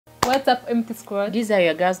What's up, empty squad? These are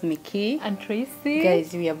your girls, Mickey and Tracy.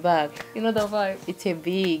 Guys, we are back. You know the vibe. It's a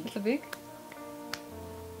big. It's a big.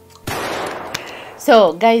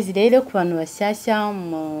 So guys, rero ku bantu bashyashya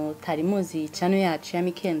mutari muzi channel yacu ya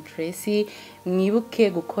Mickey and Tracy, mwibuke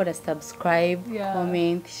gukora subscribe,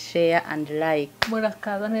 comment, share and like.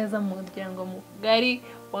 Murakaza neza mu muryango mugari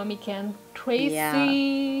wa Mickey and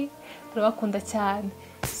Tracy. Turabakunda cyane.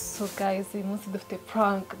 So guys, uyu munsi dufite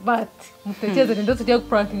prank, but mutekereze ninde tugiye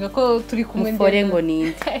guprankinga ko turi kumwe ngende ngo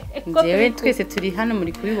ninde. Njewe twese turi hano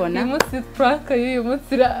muri kubibona. Uyu munsi prank y'uyu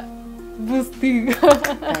munsi ra boosting.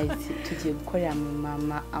 Guys, tugiye gukorera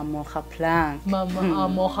mama Amora prank. Mama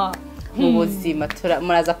Amora. Mu buzima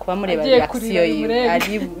muraza kuba mureba reaction ye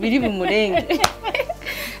ari biri bumurenge.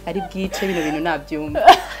 Ari bwice bino bintu nabyumva.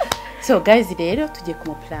 So guys, rero tugiye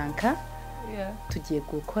kumupranka. Tugiye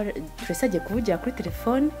gukora Tracy agiye kuvugira kuri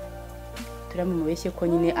telefone. Turamumubeshye ko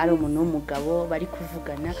nyine ari umuntu w'umugabo bari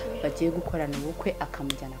kuvugana bagiye gukorana ubukwe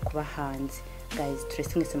akamujyana kuba hanze. Guys,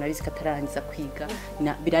 Tracy mwese murabizi katarangiza kwiga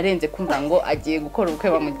birarenze kumva ngo agiye gukora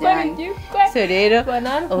ubukwe bamujyanye. So rero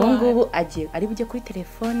ubu ngubu agiye ari bujye kuri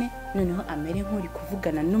telefone noneho amere nk'uri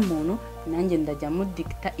kuvugana n'umuntu nanjye ndajya mu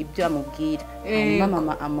dicta ibyo amubwira.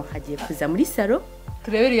 Mama Amora agiye kuza muri salo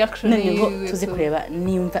turebe reaction niyo tuze kureba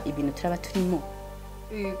nimva ibintu turaba turimo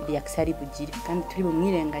reaction ari bugire kandi turi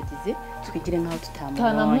bumwirengagize twigire nkaho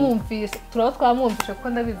tutamwumvise turaba twamwumvisha kuko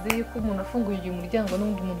ndabizi yuko umuntu afunguye umuryango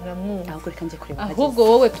n'undi muntu aramwumva ahubwo reka nje kureba ahubwo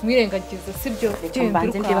wowe tumwirengagize sibyo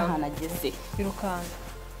mbanze ndeba hanageze birukanga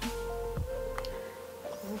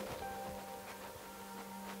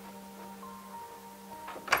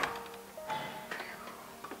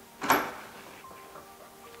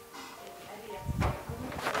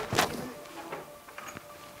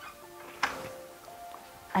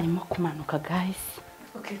arimo kumanuka guys.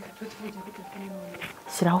 Okay, katwe tujye kuri none.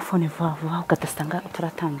 Shyiraho phone vuba ugatasanga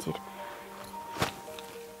utaratangira.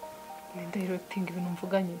 Ndero tinga ibintu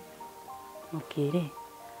mvuganye. Mubwire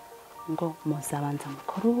ngo muzabanza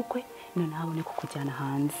mukora ubukwe none habone ko kujyana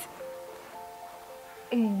hanze.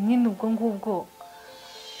 Nyine ubwo ngubwo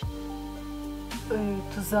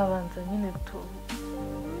tuzabanza nyine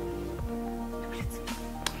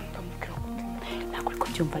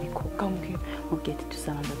kubyumva ariko mubwiye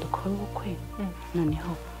tuzabanza dukora ubukwe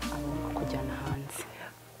noneho abone kujyana hanze.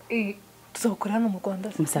 Tuzakora hano mu Rwanda.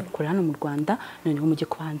 Muzakora hano mu Rwanda noneho mujye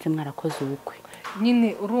kuba hanze mwarakoze ubukwe.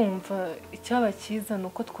 Nyine urumva icyaba cyiza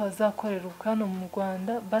nuko twazakorera ubukwe hano mu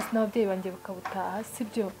Rwanda basi n'ababyeyi banjye bakabutaha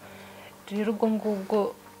sibyo. Rero ubwo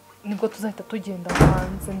ngubwo nibwo tuzahita tugenda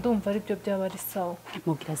hanze ndumva ari byo byaba ari sawa.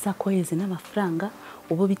 Mubwira azakohereze n'amafaranga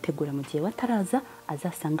ubu bitegura mu gihe wataraza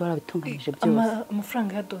azasanga warabitunganyije byose.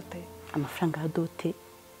 Amafaranga ya dote. Amafaranga ya dote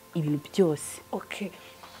ibintu byose. Okay.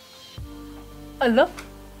 Allo?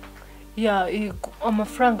 Ya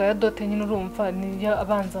amafaranga ya dote nyine urumva ni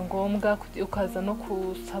abanza ngombwa ukaza no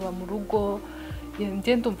kusaba mu rugo.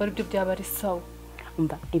 Nje ndumva ari byo byaba ari sawa.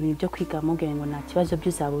 Umva ibintu byo kwiga mubwire ngo nta kibazo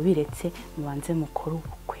by'uzabo biretse mubanze mukora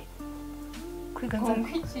ubukwe.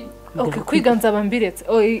 Okay, kwiga nzaba mbiretse.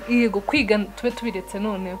 Yego kwiga tube tubiretse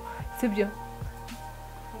noneho sibyo.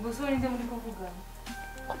 Ubwo ninde muri kuvugana?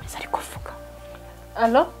 Komeza ari kuvuga.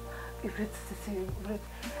 Allo?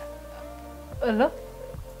 Allo?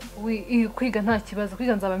 Kwiga nta kibazo.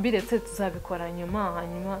 Kwiga nzaba mbiretse tuzabikora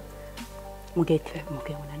hanyuma. Mugete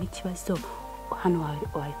mugabona n'ikibazo hano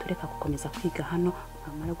wahitoreka gukomeza kwiga hano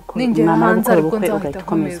amara gukora ubukwe ugahita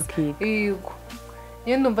ukomeza kwiga. Yego.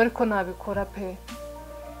 Yenda umva ariko nabikora pe.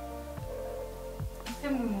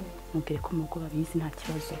 Mubwire ko mugo babizi nta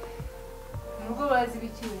kibazo. Mugo bazi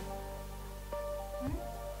bikiwe.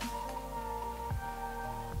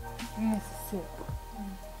 Nese.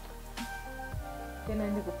 Tena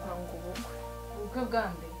ndi gupanga ubukwe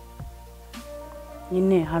bwande.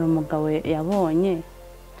 Nyine hari umugabo yabonye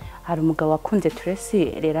hari umugabo wakunze Tracy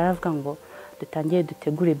rero aravuga ngo dutangiye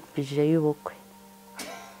dutegure budget y'ubukwe.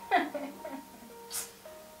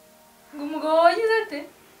 Umugabo wagize ate?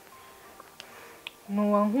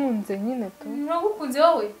 No wankunze nyine to. Nagukunze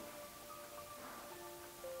wowe?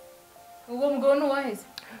 Ubwo mugabo no waheze?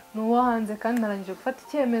 No wahanze kandi narangije gufata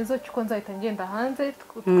icyemezo cyuko nzahita ngenda hanze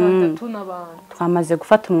tukanda tunabana. Twamaze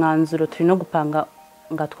gufata umwanzuro turi no gupanga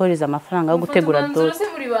ngatworiza amafaranga yo gutegura dote. Umwanzuro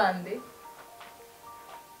se muri bande?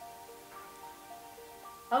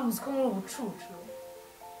 Abuze ko muri ubucucu.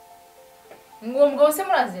 Ngo mugabo se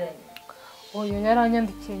muraziranye? Oya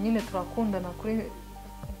yaranyandikiye nyine turakundana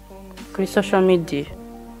kuri social media.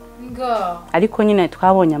 Nga Ariko nyine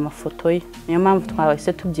twabonye amafoto ye niyo mpamvu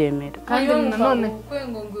twahise tubyemera. Kandi nanone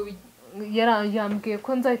yambwiye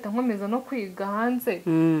ko nzahita nkomeza no kwiga hanze.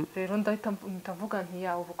 Rero ndahita mvuga nti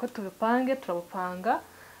yawe ubukwe tubipange turabupanga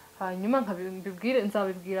hanyuma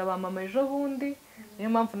nzabibwira ba mama ejo bundi niyo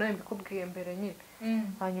mpamvu nawe mbikubwiye mbere nyine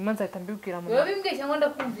hanyuma nzahita mbibwira mama wowe bimbwiye cyangwa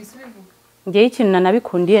ndakumvise ubivuga ngewe ikintu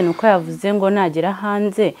nanabikundiye ni uko yavuze ngo nagera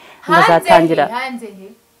hanze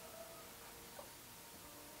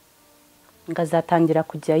ngazatangira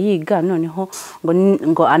kujya yiga noneho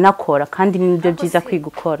ngo anakora kandi nibyo byiza kwiga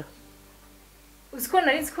ukora uzi ko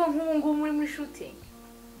nari nzi ko nk'ubu ngubu muri shooting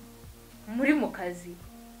muri mu kazi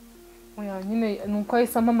oya nyine nuko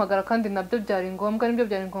yahise ampamagara kandi nabyo byari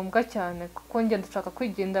ngombwa cyane kuko njye ndashaka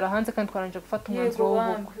kwigendera hanze kandi twarangije gufata umwanzuro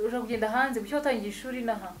w'ubukwe uje kugenda hanze bucyo watangiye ishuri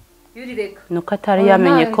naha yurireka nuko atari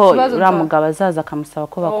yamenye ko uriya mugabo azaza akamusaba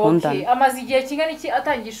ko bakundana amaze igihe kingana iki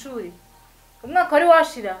atangiye ishuri umwaka wari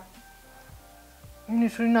washira nyine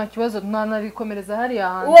ishuri nta kibazo ntanarikomereza hariya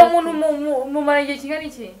hanze uwo muntu mumara igihe kingana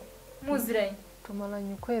iki muziranye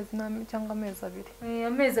tumaranye ukwezi cyangwa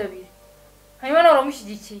amezi abiri hanyuma nawe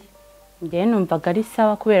uramushyigikiye njyewe numvaga ari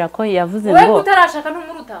sawa kubera ko yavuze ngo wowe utarashaka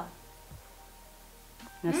ntumuruta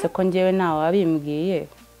nase ko njyewe ntawe wabimbwiye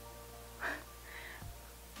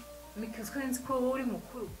mikizwe nzi ko wowe uri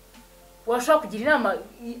mukuru washobora kugira inama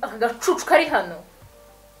aka gacucu kari hano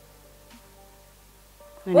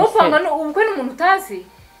wowe upanga ubukwe n'umuntu utazi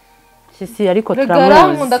si ariko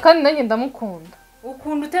turamuzi kandi nanjye ndamukunda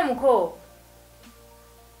ukunda ute muko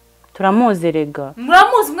turamuzi rega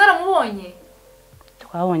muramuzi mwaramubonye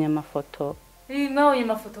twabonye amafoto mwabonye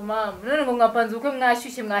amafoto mama none ngo mwapanze ubukwe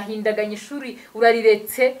mwashyushye mwahindaganye ishuri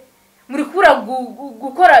urariretse muri kubura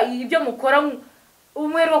gukora ibyo mukora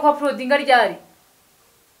umwero kwa prodinga ryari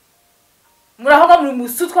murahoga muri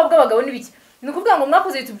musutwa bw'abagabo n'ibiki nukuvuga ngo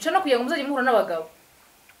mwakoze itubica no kugira ngo muzaje muhura n'abagabo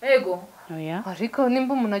ego oya ariko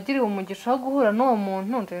nimba umuntu agiriwe umugisha wo guhura n'uwo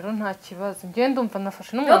muntu rero nta kibazo njye ndumva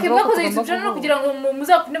nafashe n'umwanzuro wo mwakoze itubica no kugira ngo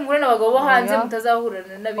muzakunde muhure n'abagabo bo hanze mutazahura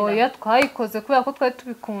n'abina oya twayikoze kubera ko twari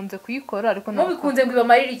tubikunze kuyikora ariko mubikunze ngo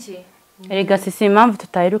bibamarire iki erega si impamvu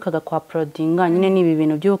tutaherukaga kwa prodinga nyine n'ibi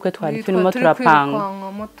bintu by'ubukwe twari turimo turapanga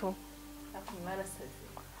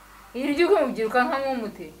iri ry'uko mubyiruka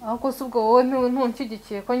nk'amumute ahubwo si ubwo wowe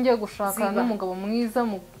ntunshyigikiye ko ngiye gushaka n'umugabo mwiza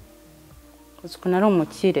uzi ko nari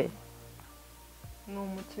umukire ni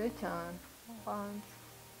umukire cyane hanze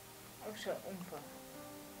abasha umva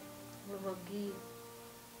bababwire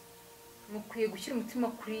mukwiye gushyira umutima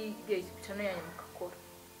kuri iriya yanyu mugakora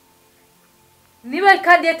niba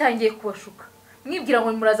kandi yatangiye kubashuka mwibwira ngo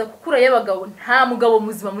muraza gukura y'abagabo nta mugabo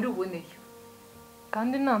muzima muri buboneyo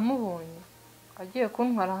kandi namubonye agiye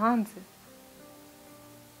kuntwara hanze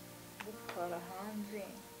gutwara hanze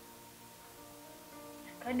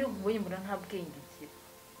kandi iyo ubonye mbona nta bwenge ugira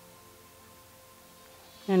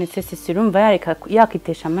none se sisi urumva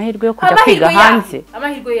yakitesha amahirwe yo kujya kwiga hanze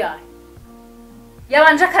amahirwe yayo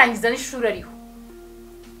yabanje akarangiza n'ishuri ariho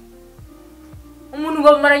umuntu ngo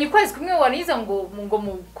mumaranye ukwezi kumwe waniza ngo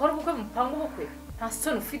mukore ubukwe mupanga ubukwe nta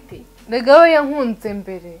soni ufite rega we yankunze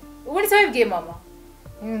mbere ubu ni se wabibwiye mama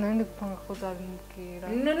niyo nari ndi gupanga ko uzabimubwira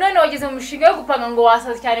none wageze mu mishinga yo gupanga ngo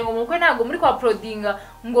wasaze cyane ngo mukwe ntabwo muri kwa prodinga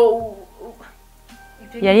ngo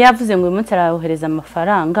yari yavuze ngo uyu munsi arawohereza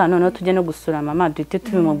amafaranga noneho tujye no gusura mama duhite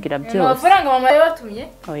tubimubwira byose amafaranga mama yabatumye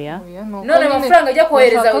oya none amafaranga ajya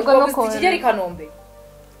kohereza ngo Kigali Kanombe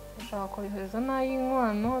ushaka kohereza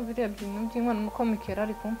n'ay'inkwano biriya bintu by'inkwano nuko Mikera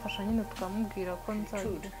ari kumfasha nyine tukamubwira ko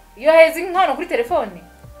nzagira iyo heza inkwano kuri telefone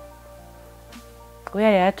we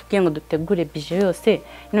yari yatubwiye ngo dutegure bije yose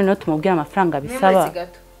noneho tumubwire amafaranga bisaba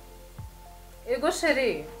ego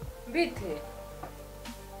sheri bite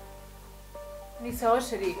ni sawa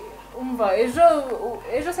sheri umva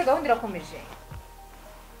ejo se gahunda irakomeje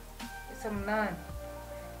saa 8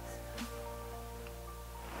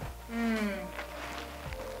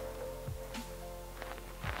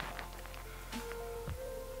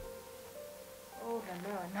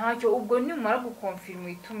 ntacyo ubwo nimara gukonfirma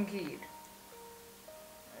uhita umbwira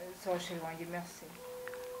sawa sheri wanjye merci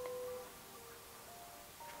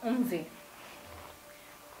umve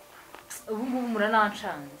ubu ngubu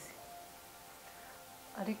muranancanze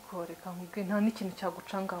ariko reka nkubwire nta n'ikintu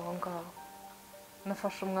cyagucanga aho ngaho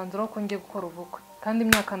nafashe umwanzuro ko ngiye gukora ubukwe kandi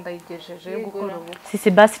imyaka ndayigejeje yo gukora ubukwe sisi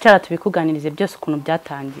basi cara tubikuganirize byose ukuntu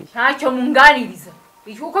byatangiye ntacyo munganiriza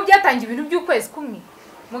uko byatangiye ibintu by'ukwezi kumwe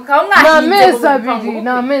mukaba mwahinze ni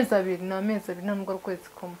amezi abiri ntabwo ari ukwezi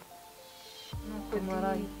kumwe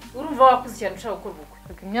urumva wakuze cyane ushaka gukora ubukwe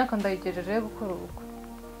reka imyaka ndayigejeje yo gukora ubukwe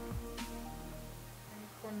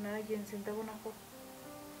ariko naragenze ndabona ko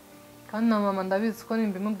kandi na mama ndabizi ko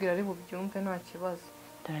nimbimubwira ari bubyumve nta kibazo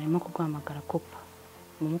turarimo kuguhamagara kupa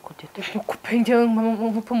mumukubye tukupe njyewe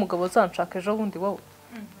nk'uko umugabo uzanshaka ejo bundi wowe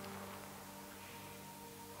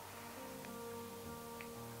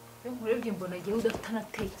iyo nkurebye mbona igihe udafite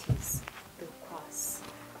anatekereza dore kwasi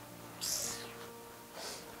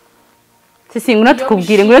sisi ngwino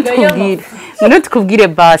tukubwire ngwino tukubwire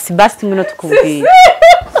basi ngwino tukubwire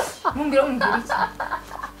mumbwira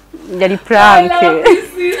iki yari prank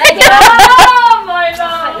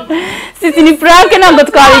sisi ni prank ntabwo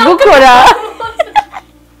twari gukora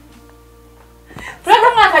Frank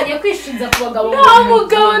mwakagiye kwishinza ku bagabo nta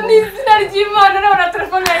mugabo ni izina ry'Imana na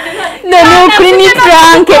telefone yanjye none ukuri ni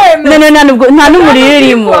prank none nta n'umuriro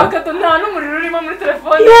urimo nta n'umuriro urimo muri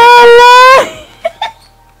telefone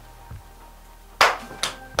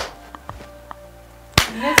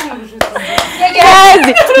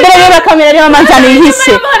reba kamera reba manjani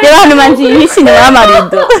yihishe reba hano manjani yihishe inyuma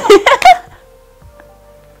y'amarido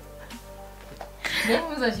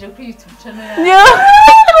muzashyire kuri YouTube channel yawe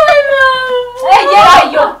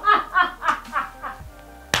egerayo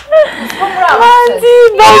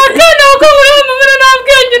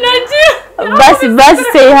basi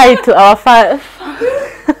say hi to our fan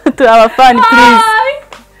please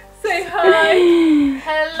say hi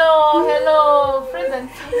hello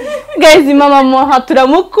friends guys mama Moha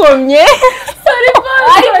turamukomye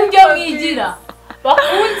ari kubyo mwigira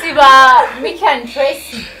bakunzi ba Mikan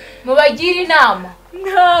Tracy mubagira inama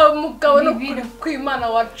nta mugabo no kwimana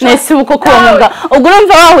wacu nese uko kuvuga ubwo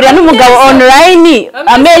urumva wahurira n'umugabo online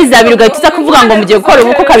amezi abiri ugahita kuvuga ngo mugiye gukora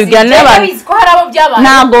ubukwe kabibwira n'abantu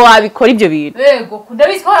ntago wabikora ibyo bintu yego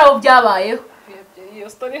ndabizi ko hari abo byabayeho iyo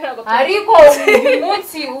story ntago ariko uyu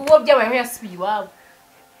munsi uwo byabayeho yasubiye iwabo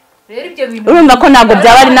rero ibyo bintu urumva ko ntago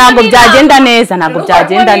byagenda neza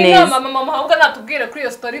mama ahubwo natubwire kuri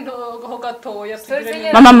iyo story ho gatoya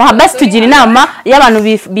mama basi tugira inama y'abantu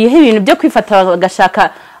bihe ibintu byo kwifata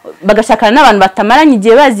bagashakana n'abantu batamaranye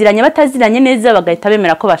igihe baziranye bataziranye neza bagahita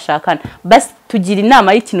bemera ko bashakana basi tugira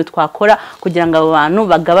inama y'ikintu twakora kugira ngo abo bantu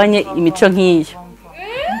bagabanye imico nk'iyo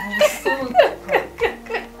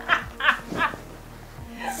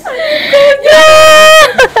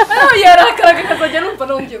yarakaraga kazajya numva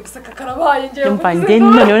nongeye guseka karabaye ngiye umva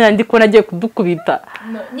none ndi kubona agiye kudukubita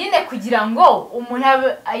nyine kugira ngo umuntu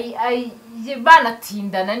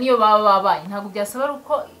banatindana niyo baba babaye ntabwo byasaba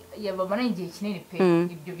uko yababana igihe kinini pe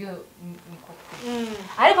ibyo byo niko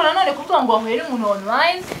ariko nanone kuvuga ngo wahuye n'umuntu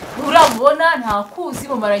online uramubona nta kuzi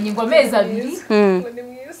mumaranye ngo amezi abiri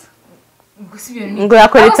ngo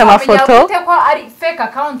yakoretse amafoto ko ari fake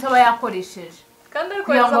account aba yakoresheje kandi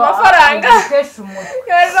ariko yoza amafaranga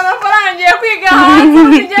yo kwiga hanze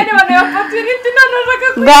mujyane bane opportunity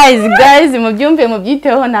guys mubyumve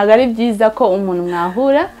mubyiteho ntago ari byiza ko umuntu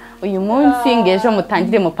mwahura uyu munsi ngejo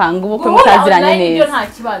mutangire mupanga ubukwe mutaziranye neza ibyo nta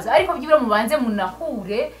kibazo ariko byibura mubanze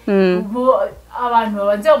munahure abantu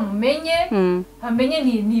babanze mumenye bamenye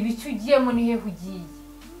ni ibicu ugiyemo ni he ugiye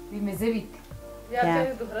bimeze bite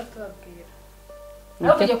yaje duhora tubabwira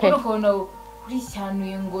ariko kujya kubona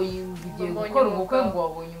urishanuye ngo ugiye gukora ubukwe ngo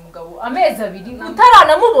wabonye umugabo amezi abiri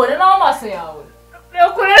utaranamubona n'amaso yawe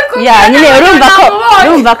ya nyine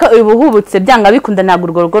urumva ko ubuhubutse byanga bikunda ntabwo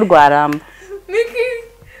urwo rugo rwaramba Miki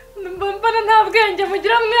mbona nta bwenge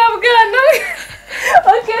mugira mwabwana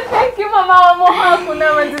okay thank you mama Moha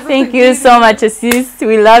kunama nziza thank you so much sis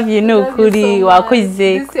we love you nukuri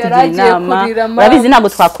wakoze kugira inama urabizi ntabwo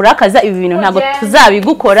twakurakaza ibi bintu ntabwo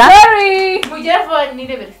tuzabigukora sorry mugire vuba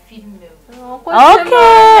nirebere film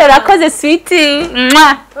okay urakoze sweetie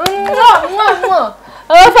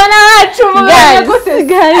abafana bacu mubanye gute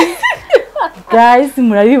guys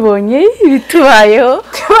murabibonye ibitubayeho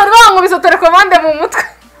barangubise telekomande mu mutwe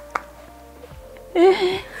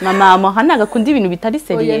mama Moha nagakunda ibintu bitari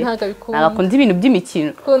seriye nagakunda ibintu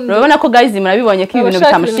by'imikino urabona ko guys murabibonye ko ibintu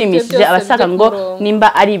bitamushimishije abashaka ngo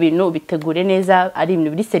nimba ari ibintu bitegure neza ari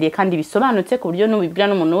ibintu biri seriye kandi bisobanutse ku buryo n'ubibwira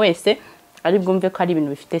n'umuntu wese ari bwumve ko ari ibintu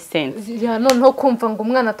bifite sense ya noneho kumva ngo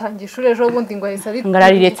umwana atangiye ishuri ejo bundi ngo ahise ari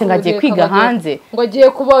ngarariretse ngagiye kwiga hanze ngo agiye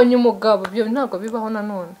kubonye umugabo ibyo ntabwo bibaho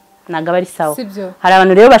nanone ntabwo ari sawa hari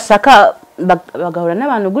abantu rero bashaka bagahura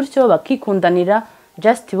n'abantu gutyo bakikundanira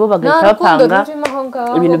just bo bagahita bapanga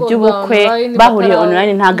ibintu by'ubukwe bahuriye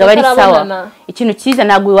online ntabwo ari sawa ikintu cyiza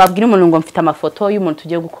ntabwo wabwira umuntu ngo mfite amafoto y'umuntu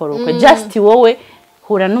tugiye gukora ubukwe just wowe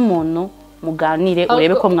hura n'umuntu muganire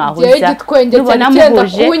urebe ko mwahuza nubona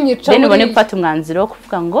muhuje then ubone gufata umwanzuro wo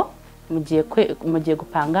kuvuga ngo mugiye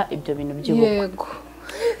gupanga ibyo bintu by'ubukwe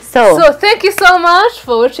so thank you so much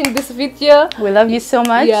for watching this video we love you so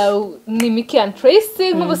much ni Miki and Tracy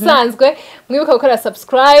nk'ubusanzwe mwibuka gukora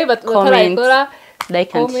subscribe batarayikora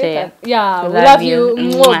like and share we love you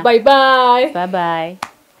bye bye bye